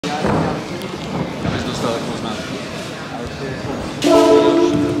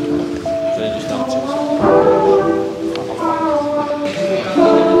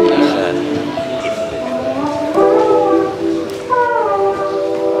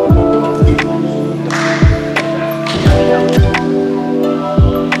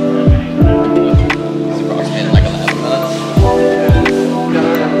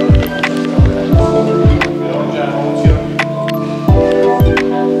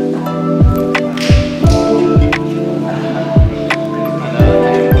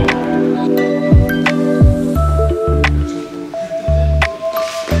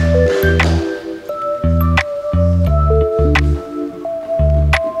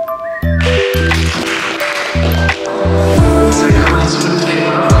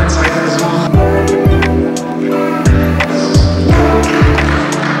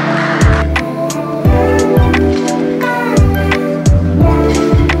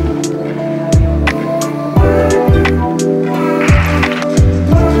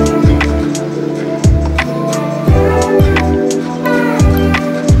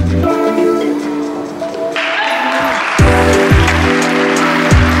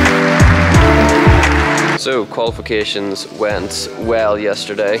So qualifications went well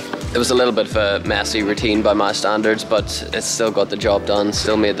yesterday. It was a little bit of a messy routine by my standards, but it still got the job done,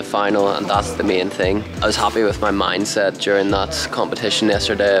 still made the final, and that's the main thing. I was happy with my mindset during that competition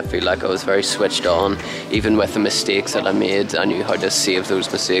yesterday. I feel like I was very switched on. Even with the mistakes that I made, I knew how to save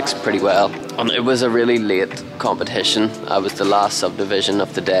those mistakes pretty well. And it was a really late competition. I was the last subdivision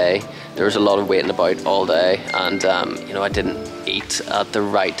of the day. There was a lot of waiting about all day, and you know, I didn't eat at the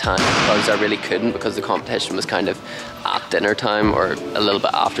right time because I really couldn't, because the competition was kind of at dinner time or a little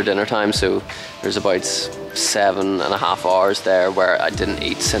bit after dinner time. So there's about 7.5 hours there where I didn't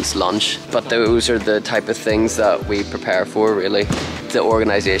eat since lunch. But those are the type of things that we prepare for, really. The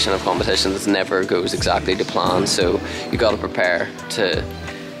organisation of competitions never goes exactly to plan, so you got to prepare to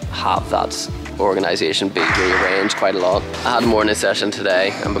have that organisation be rearranged quite a lot. I had a morning session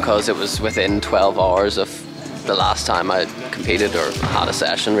today, and because it was within 12 hours of the last time I competed or had a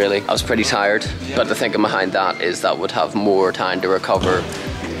session, really, I was pretty tired. But the thinking behind that is that would have more time to recover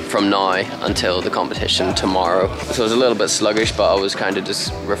from now until the competition tomorrow. So it was a little bit sluggish, but I was kind of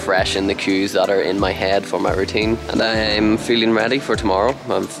just refreshing the cues that are in my head for my routine, and I'm feeling ready for tomorrow.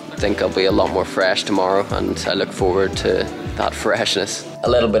 I think I'll be a lot more fresh tomorrow, and I look forward to that freshness. A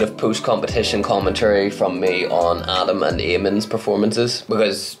little bit of post-competition commentary from me on Adam and Eamon's performances,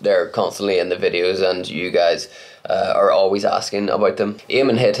 because they're constantly in the videos and you guys are always asking about them.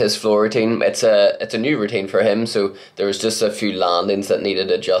 Eamon hit his floor routine. It's a new routine for him, so there was just a few landings that needed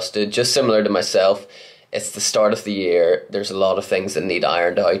adjusted, just similar to myself. It's the start of the year, there's a lot of things that need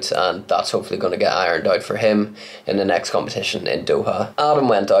ironed out, and that's hopefully going to get ironed out for him in the next competition in Doha. Adam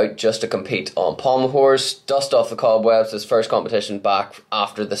went out just to compete on pommel horse, dust off the cobwebs, his first competition back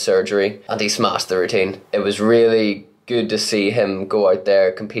after the surgery, and he smashed the routine. It was really good to see him go out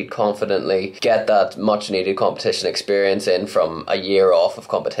there, compete confidently, get that much needed competition experience in from a year off of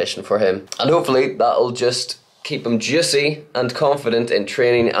competition for him. And hopefully that'll just keep him juicy and confident in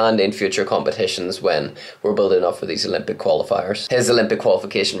training and in future competitions when we're building up for these Olympic qualifiers. His Olympic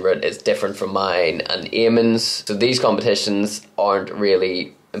qualification route is different from mine and Eamon's, so these competitions aren't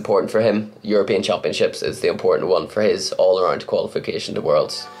really important for him. European Championships is the important one for his all-around qualification to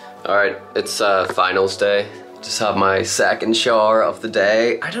Worlds. Alright, it's finals day. Just had my second shower of the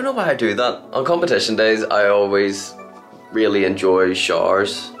day. I don't know why I do that. On competition days, I always really enjoy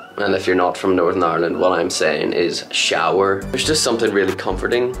showers. And if you're not from Northern Ireland, what I'm saying is shower. There's just something really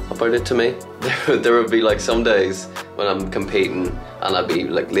comforting about it to me. There would be like some days when I'm competing and I'd be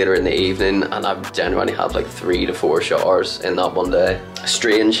like later in the evening and I genuinely have like 3 to 4 showers in that one day.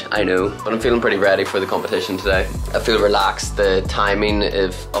 Strange, I know, but I'm feeling pretty ready for the competition today. I feel relaxed. The timing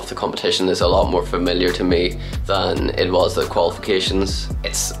of the competition is a lot more familiar to me than it was the qualifications.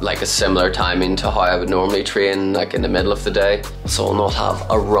 It's like a similar timing to how I would normally train, like in the middle of the day. So I'll not have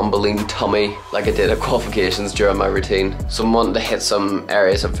a rumbling tummy like I did at qualifications during my routine. So I'm wanting to hit some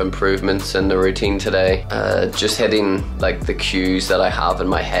areas of improvements in the routine today. Just hitting like the cues that I have in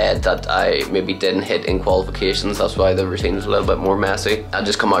my head that I maybe didn't hit in qualifications. That's why the routine is a little bit more messy. I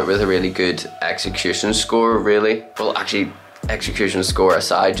just come out with a really good execution score, really. Well, actually, execution score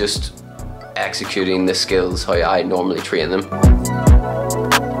aside, just executing the skills how I normally train them.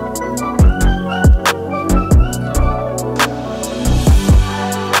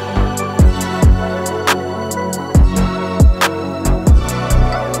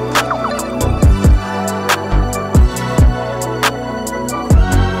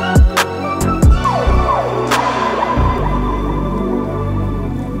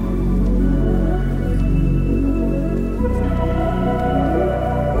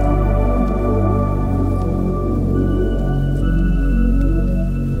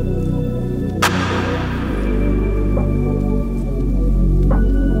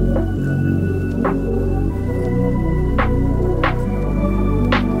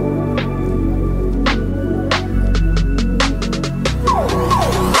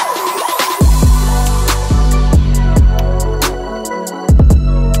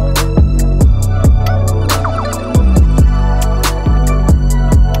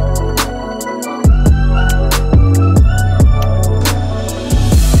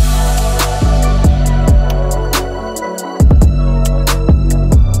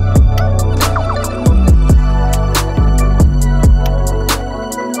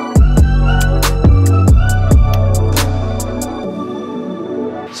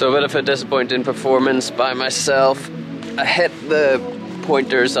 So a bit of a disappointing performance by myself. I hit the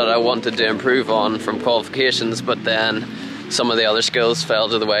pointers that I wanted to improve on from qualifications, but then some of the other skills fell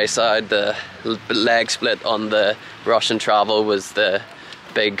to the wayside. The leg split on the Russian travel was the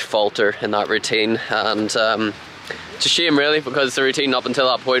big falter in that routine, and It's a shame really, because the routine up until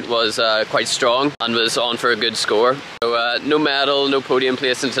that point was quite strong and was on for a good score. So no medal, no podium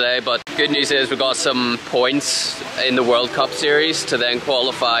placing today, but good news is we got some points in the World Cup series to then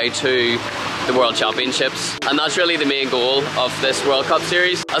qualify to the World Championships, and that's really the main goal of this World Cup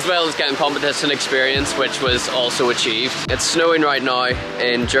series, as well as getting competition experience, which was also achieved. It's snowing right now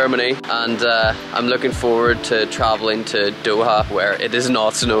in Germany, and I'm looking forward to traveling to Doha, where it is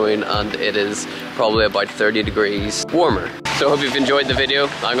not snowing and it is probably about 30 degrees warmer. So I hope you've enjoyed the video.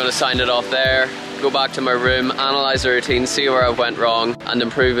 I'm going to sign it off there, go back to my room, analyse the routine, see where I went wrong and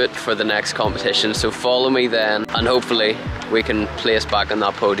improve it for the next competition. So follow me then, and hopefully we can place back on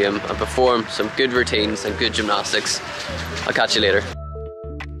that podium and perform some good routines and good gymnastics. I'll catch you later.